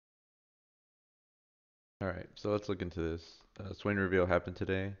All right, so let's look into this. Swain reveal happened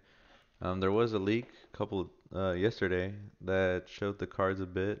today. There was a leak yesterday that showed the cards a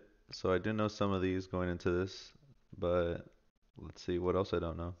bit, so I do know some of these going into this, but let's see what else I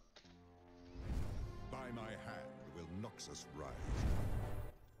don't know. By my hand will Noxus rise.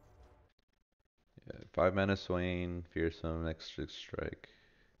 Yeah, 5 mana Swain, fearsome, extra strike.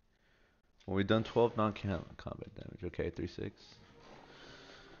 Well, we've done 12 non-combat damage. Okay, 3/6.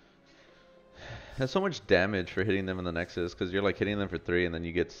 That's so much damage for hitting them in the Nexus, because you're like hitting them for 3 and then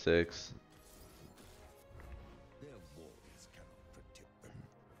you get 6. Their walls cannot protect them.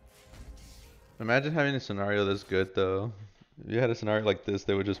 Imagine having a scenario this good though. If you had a scenario like this,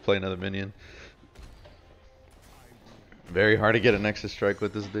 they would just play another minion. Very hard to get a Nexus strike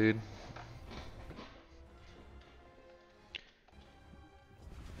with this dude.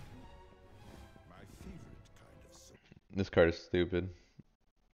 My favorite kind of soup. This card is stupid.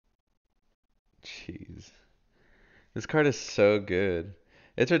 Jeez. This card is so good.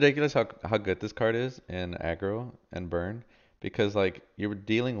 It's ridiculous how good this card is in aggro and burn because like you're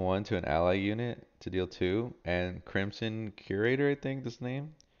dealing 1 to an ally unit to deal 2 and Crimson Curator, I think this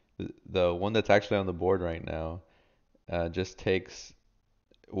name, the one that's actually on the board right now, just takes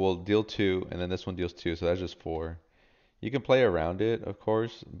will deal 2 and then this one deals 2, so that's just 4. You can play around it, of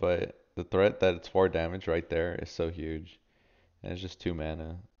course, but the threat that it's 4 damage right there is so huge. And it's just 2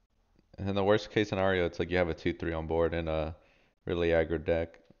 mana. And in the worst case scenario, it's like you have a 2/3 on board in a really aggro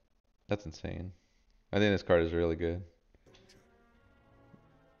deck. That's insane. I think this card is really good.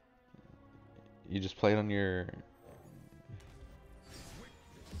 You just play it on your...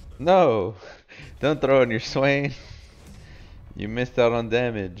 No! Don't throw it on your Swain. You missed out on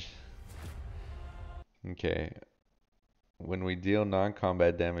damage. Okay. When we deal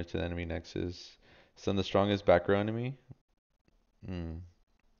non-combat damage to the enemy Nexus, stun the strongest back row enemy. Hmm.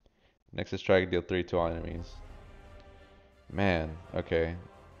 Nexus strike deal 3 to all enemies. Man, okay.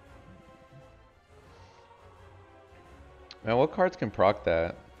 Man, what cards can proc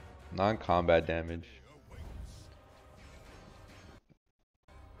that? Non-combat damage.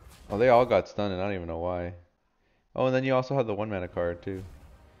 Oh, they all got stunned and I don't even know why. Oh, and then you also have the 1 mana card too.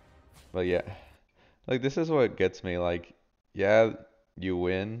 But yeah, like this is what gets me. Like, yeah, you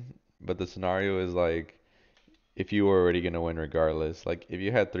win, but the scenario is like if you were already gonna win regardless. Like if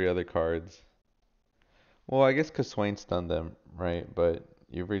you had 3 other cards. Well, I guess because Swain stunned them, right? But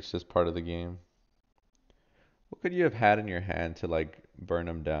you've reached this part of the game. What could you have had in your hand to like burn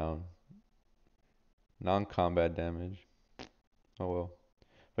them down? Non-combat damage. Oh well.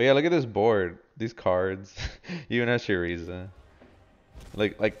 But yeah, look at this board. These cards. Even has Shiriza.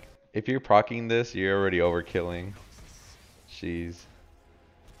 Like if you're proccing this, you're already overkilling. Jeez.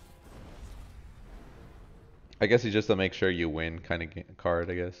 I guess it's just to make sure you win kind of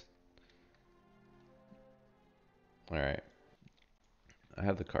card, I guess. Alright. I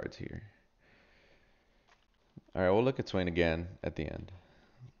have the cards here. Alright, we'll look at Swain again at the end.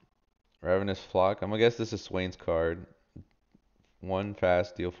 Ravenous Flock. I'm gonna guess this is Swain's card. 1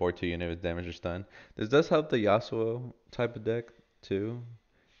 fast, deal 4/2 unit with damage or stun. This does help the Yasuo type of deck too.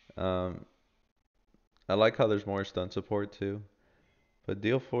 Um, I like how there's more stun support too. But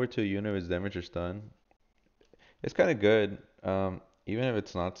deal 4/2 unit with damage or stun. It's kind of good. Even if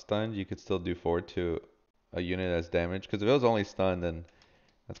it's not stunned, you could still do 4 to a unit that's damaged. Because if it was only stunned, then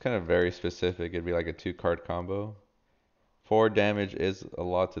that's kind of very specific. It'd be like a 2 card combo. 4 damage is a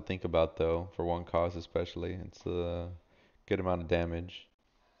lot to think about though, for 1 cost especially. It's a good amount of damage.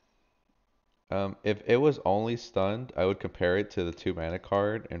 If it was only stunned, I would compare it to the 2 mana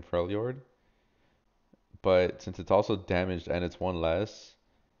card in Freljord. But since it's also damaged and it's 1 less,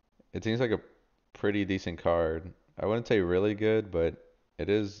 it seems like a pretty decent card. I wouldn't say really good, but it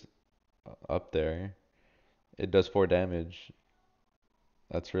is up there. It does 4 damage.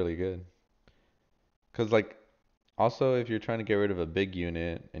 That's really good. Cause like also if you're trying to get rid of a big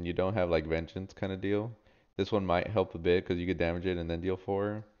unit and you don't have like vengeance kind of deal, this one might help a bit because you could damage it and then deal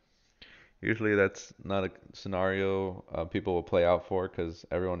 4. Usually that's not a scenario people will play out for because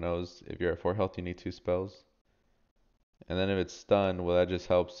everyone knows if you're at 4 health you need 2 spells. And then if it's stunned, well that just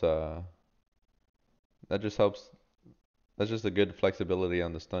helps that just helps that's just a good flexibility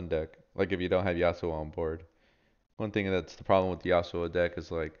on the stun deck. Like if you don't have Yasuo on board. One thing that's the problem with the Yasuo deck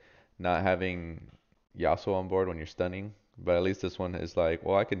is like not having Yasuo on board when you're stunning. But at least this one is like,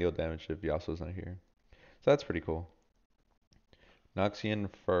 well, I can deal damage if Yasuo's not here. So that's pretty cool. Noxian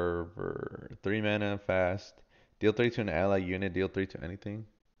Fervor. 3 mana, fast. Deal 3 to an ally unit, deal 3 to anything.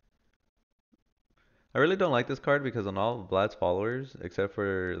 I really don't like this card because on all of Vlad's followers, except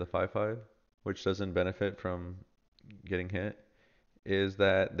for the 5/5, which doesn't benefit from getting hit, is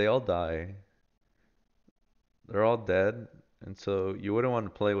that they all die. They're all dead, and so you wouldn't want to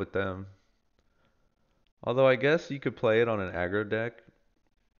play with them. Although I guess you could play it on an aggro deck,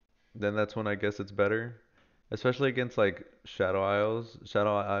 then that's when I guess it's better. Especially against like Shadow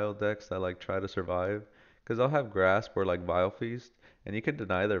Isle decks that like try to survive. Because they'll have Grasp or like Vile Feast, and you can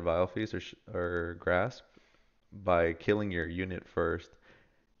deny their Vile Feast or Grasp by killing your unit first.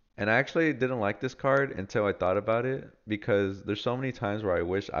 And I actually didn't like this card until I thought about it because there's so many times where I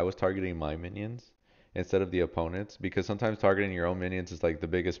wish I was targeting my minions instead of the opponents because sometimes targeting your own minions is like the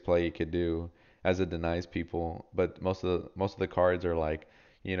biggest play you could do as it denies people, but most of the cards are like,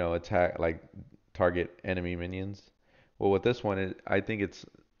 attack like target enemy minions. Well, with this one I think it's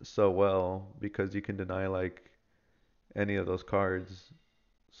so well because you can deny like any of those cards.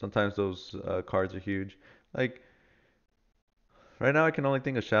 Sometimes those cards are huge. Like right now, I can only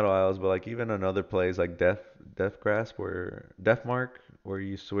think of Shadow Isles, but like even another plays like Death Grasp or Death Mark, where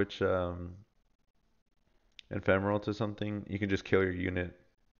you switch Ephemeral to something, you can just kill your unit.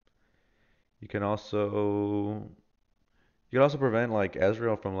 You can also prevent like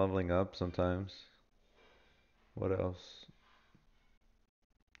Ezreal from leveling up sometimes. What else?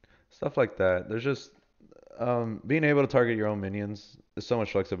 Stuff like that. There's just being able to target your own minions. There's so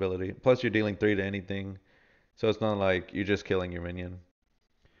much flexibility. Plus, you're dealing three to anything, so it's not like you're just killing your minion.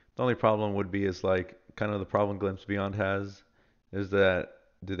 The only problem would be is like kind of the problem Glimpse Beyond has is that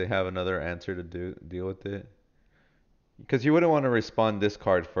do they have another answer to deal with it? Because you wouldn't want to respond this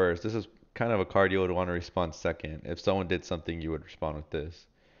card first. This is kind of a card you would want to respond second. If someone did something, you would respond with this.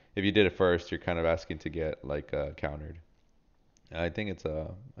 If you did it first, you're kind of asking to get like countered. I think it's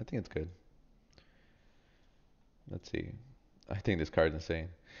good. Let's see. I think this card's insane.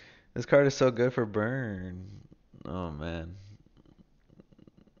 This card is so good for burn. Oh man,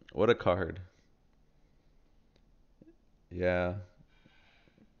 what a card. Yeah,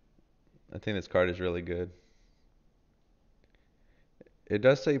 I think this card is really good. It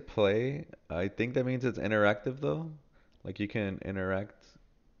does say play. I think that means it's interactive though. Like you can interact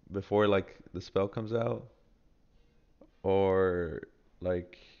before like the spell comes out, or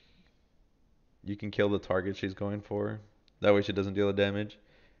like you can kill the target she's going for. That way she doesn't deal the damage.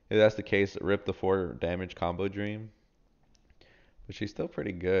 If that's the case, rip the 4 damage combo dream. But she's still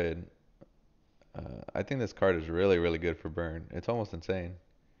pretty good. I think this card is really, really good for burn. It's almost insane.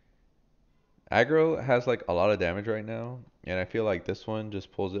 Aggro has like a lot of damage right now, and I feel like this one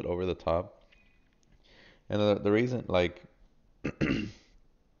just pulls it over the top. And the reason, like, the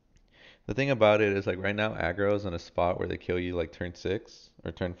thing about it is like right now aggro is in a spot where they kill you like turn 6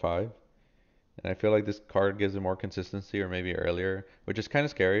 or turn 5. And I feel like this card gives it more consistency or maybe earlier, which is kind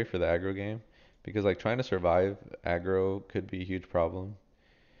of scary for the aggro game because like trying to survive aggro could be a huge problem.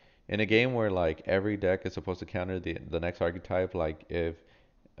 In a game where like every deck is supposed to counter the next archetype, like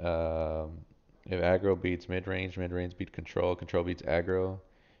um if aggro beats mid range beats control, control beats aggro.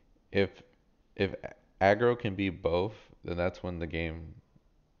 If if aggro can beat both, then that's when the game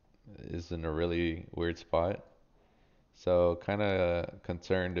is in a really weird spot. So kind of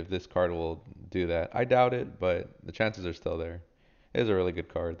concerned if this card will do that. I doubt it, but the chances are still there. It is a really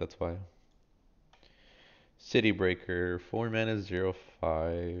good card, that's why. City Breaker, 4 mana,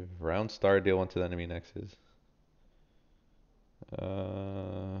 0/5. Round star, deal 1 to the enemy nexus.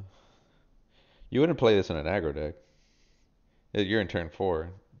 Uh, you wouldn't play this in an aggro deck. You're in turn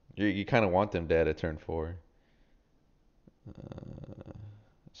 4. You kind of want them dead at turn 4. Uh,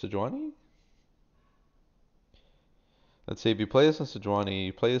 Sejuani? Let's see, if you play this on Sejuani,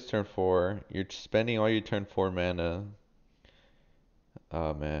 you play this turn 4, you're spending all your turn 4 mana.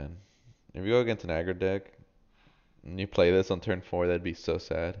 Oh man. If you go against an aggro deck and you play this on turn 4, that'd be so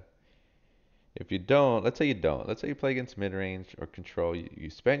sad. If you don't, let's say you don't. Let's say you play against mid range or control. You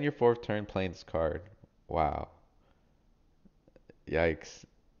spend your 4th turn playing this card. Wow. Yikes.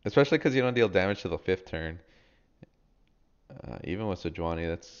 Especially because you don't deal damage to the 5th turn. Even with Sejuani,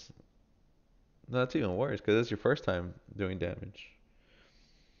 that's even worse because it's your first time doing damage.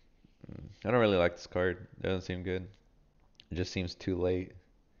 I don't really like this card. It doesn't seem good. It just seems too late.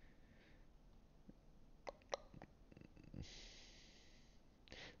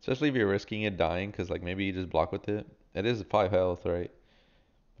 Especially if you're risking it dying because like maybe you just block with it. It is 5 health, right?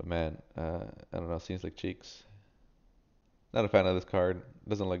 But man, I don't know. Seems like cheeks. Not a fan of this card.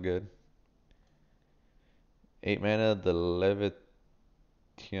 Doesn't look good. 8 mana, the Leviathan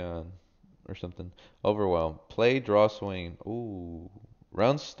or something. Overwhelm. Play, draw, Swain. Ooh.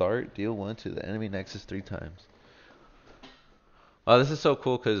 Round start, deal 1 to the enemy nexus 3 times. Oh, this is so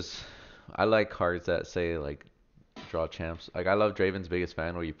cool because I like cards that say like draw champs. Like I love Draven's biggest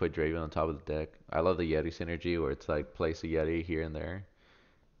fan where you put Draven on top of the deck. I love the Yeti synergy where it's like place a Yeti here and there.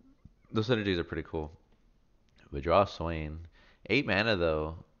 Those synergies are pretty cool. But draw Swain. 8 mana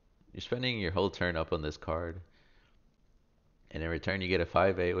though. You're spending your whole turn up on this card. And in return you get a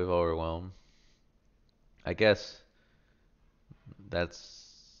 5/8 with Overwhelm. I guess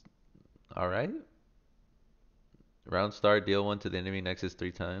that's alright. Round start, deal 1 to the enemy nexus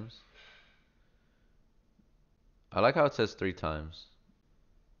 3 times. I like how it says 3 times.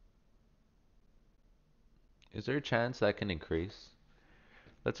 Is there a chance that can increase?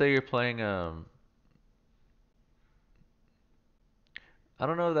 Let's say you're playing I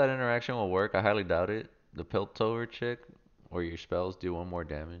don't know if that interaction will work. I highly doubt it. The Piltover chick, where your spells do 1 more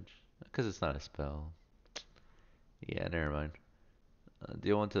damage. Because it's not a spell. Yeah, never mind.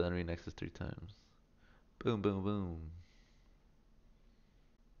 Deal 1 to the enemy nexus 3 times. Boom, boom, boom.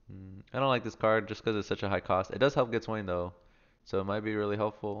 I don't like this card just because it's such a high cost. It does help get Swain though. So it might be really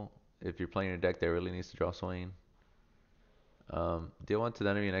helpful if you're playing a deck that really needs to draw Swain. Deal 1 to the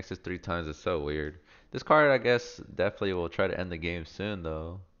enemy nexus 3 times is so weird. This card, I guess, definitely will try to end the game soon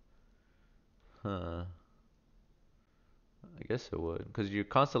though. Huh. I guess it would. Because you're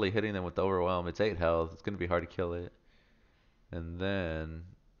constantly hitting them with the Overwhelm. It's 8 health. It's going to be hard to kill it. And then,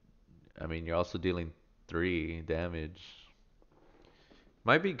 I mean, you're also dealing 3 damage.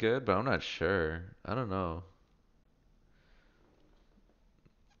 Might be good, but I'm not sure. I don't know.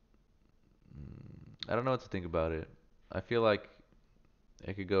 I don't know what to think about it. I feel like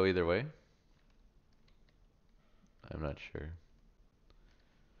it could go either way. I'm not sure.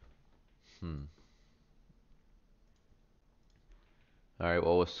 Hmm. Alright,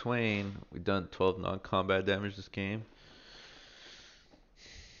 well with Swain, we've done 12 non-combat damage this game.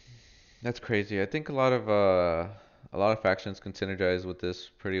 That's crazy. I think a lot of factions can synergize with this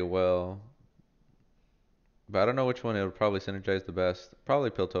pretty well. But I don't know which one it would probably synergize the best. Probably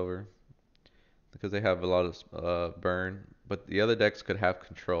Piltover. Because they have a lot of burn. But the other decks could have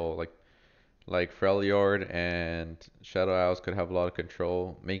control. Like Freljord and Shadow Isles could have a lot of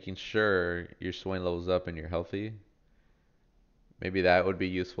control, making sure your Swain levels up and you're healthy. Maybe that would be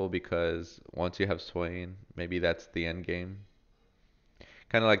useful because once you have Swain, maybe that's the end game.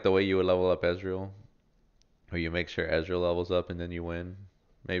 Kind of like the way you would level up Ezreal, where you make sure Ezreal levels up and then you win.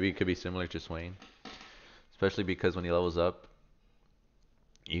 Maybe it could be similar to Swain, especially because when he levels up,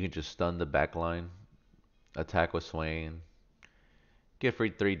 you can just stun the backline, attack with Swain, get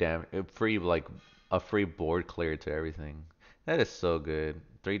free 3 damage, free like a free board clear to everything. That is so good.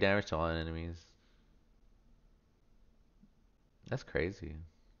 3 damage to all enemies. That's crazy.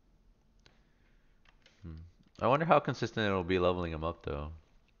 Hmm. I wonder how consistent it'll be leveling him up though.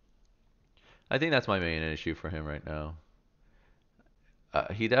 I think that's my main issue for him right now.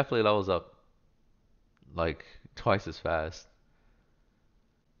 He definitely levels up like twice as fast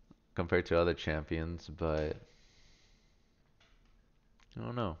compared to other champions, but I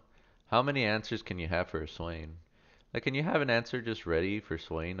don't know. How many answers can you have for a Swain? Like, can you have an answer just ready for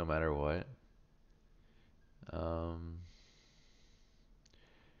Swain no matter what? Um,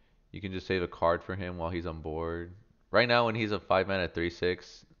 you can just save a card for him while he's on board. Right now, when he's a 5 mana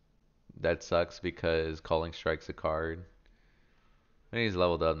 3/6, that sucks because Calling Strike's a card. When he's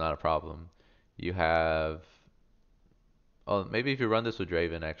leveled up, not a problem. You have. Oh, maybe if you run this with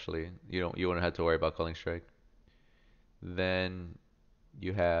Draven, actually, you wouldn't have to worry about Calling Strike. Then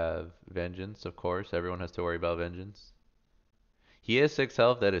you have Vengeance, of course. Everyone has to worry about Vengeance. He has 6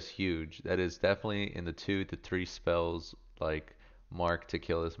 health. That is huge. That is definitely in the 2 to 3 spells like mark to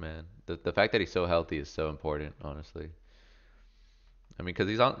kill this man. The fact that he's so healthy is so important, honestly. I mean, because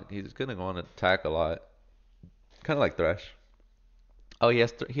he's gonna go on attack a lot, kind of like Thresh. Oh, he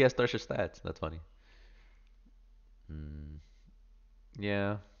has Thresh's stats. That's funny. Hmm.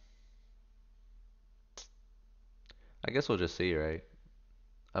 Yeah, I guess we'll just see, right?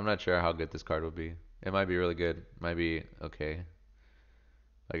 I'm not sure how good this card will be. It might be really good. Might be okay.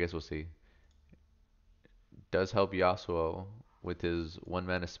 I guess we'll see. Does help Yasuo with his 1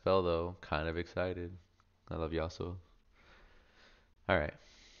 mana spell though. Kind of excited. I love Yasuo. All right.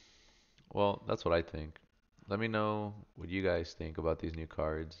 Well, that's what I think. Let me know what you guys think about these new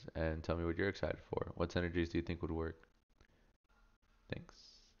cards and tell me what you're excited for. What synergies do you think would work? Thanks.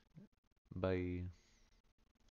 Bye.